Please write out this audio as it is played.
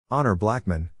Honor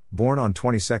Blackman, born on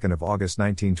 22nd of August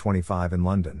 1925 in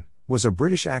London, was a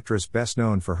British actress best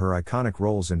known for her iconic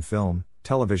roles in film,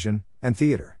 television, and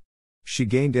theatre. She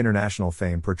gained international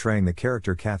fame portraying the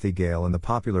character Cathy Gale in the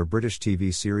popular British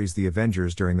TV series The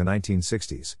Avengers during the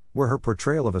 1960s, where her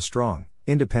portrayal of a strong,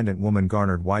 independent woman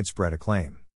garnered widespread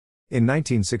acclaim. In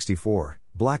 1964,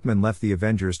 Blackman left The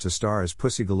Avengers to star as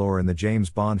Pussy Galore in the James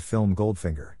Bond film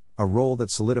Goldfinger, a role that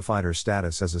solidified her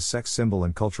status as a sex symbol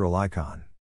and cultural icon.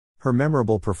 Her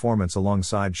memorable performance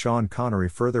alongside Sean Connery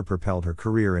further propelled her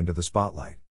career into the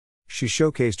spotlight. She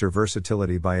showcased her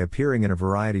versatility by appearing in a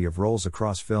variety of roles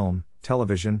across film,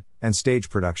 television, and stage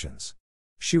productions.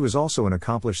 She was also an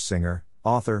accomplished singer,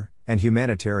 author, and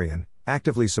humanitarian,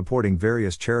 actively supporting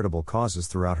various charitable causes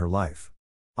throughout her life.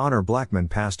 Honor Blackman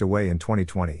passed away in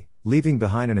 2020, leaving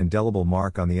behind an indelible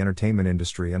mark on the entertainment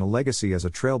industry and a legacy as a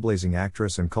trailblazing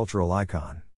actress and cultural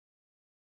icon.